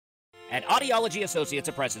At Audiology Associates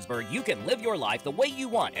of Prestonsburg, you can live your life the way you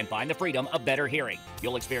want and find the freedom of better hearing.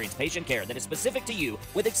 You'll experience patient care that is specific to you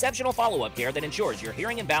with exceptional follow-up care that ensures your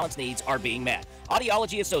hearing and balance needs are being met.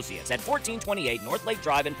 Audiology Associates at 1428 North Lake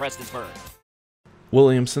Drive in Prestonsburg.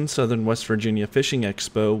 Williamson Southern West Virginia Fishing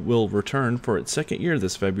Expo will return for its second year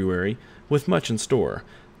this February, with much in store.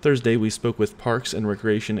 Thursday, we spoke with Parks and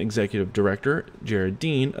Recreation Executive Director Jared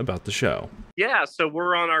Dean about the show. Yeah, so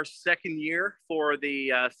we're on our second year for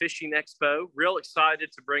the Fishing Expo. Real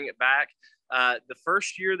excited to bring it back. The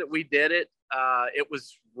first year that we did it, it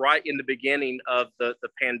was right in the beginning of the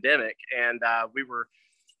pandemic, and we were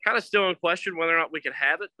kind of still in question whether or not we could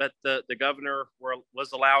have it, but the governor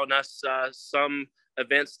was allowing us some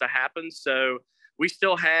events to happen. So we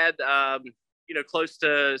still had, close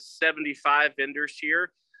to 75 vendors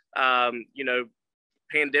here,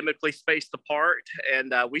 pandemically spaced apart.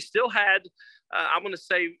 And we still had, I'm going to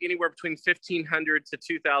say anywhere between 1,500 to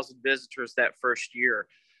 2,000 visitors that first year.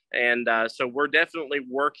 And so we're definitely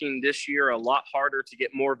working this year a lot harder to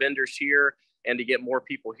get more vendors here and to get more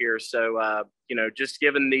people here. So, just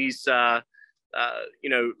given these, lure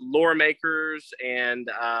makers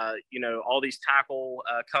and, all these tackle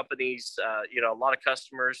companies, a lot of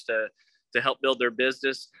customers to help build their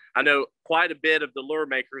business. I know quite a bit of the lure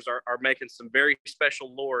makers are making some very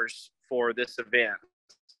special lures for this event.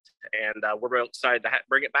 And we're real excited to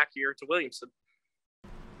bring it back here to Williamson.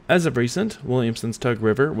 As of recent, Williamson's Tug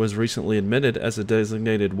River was recently admitted as a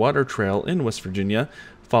designated water trail in West Virginia.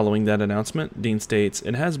 Following that announcement, Dean states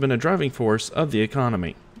it has been a driving force of the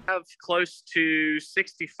economy. We have close to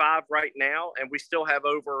 65 right now, and we still have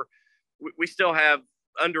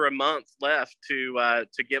under a month left to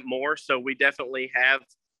get more. So we definitely have,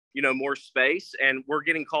 more space, and we're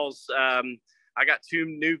getting calls. I got 2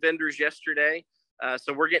 new vendors yesterday.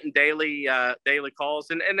 So we're getting daily calls,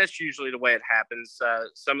 and that's usually the way it happens.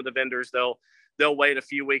 Some of the vendors, they'll wait a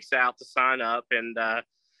few weeks out to sign up, and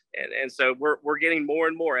so we're getting more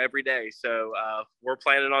and more every day. So we're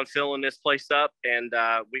planning on filling this place up, and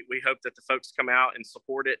we hope that the folks come out and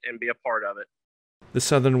support it and be a part of it. The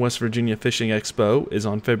Southern West Virginia Fishing Expo is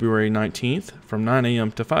on February 19th from 9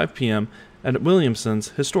 a.m. to 5 p.m. at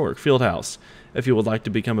Williamson's historic fieldhouse. If you would like to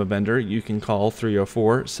become a vendor, you can call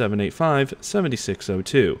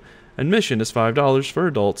 304-785-7602. Admission is $5 for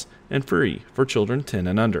adults and free for children 10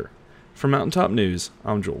 and under. For Mountaintop News,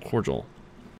 I'm Joel Cordial.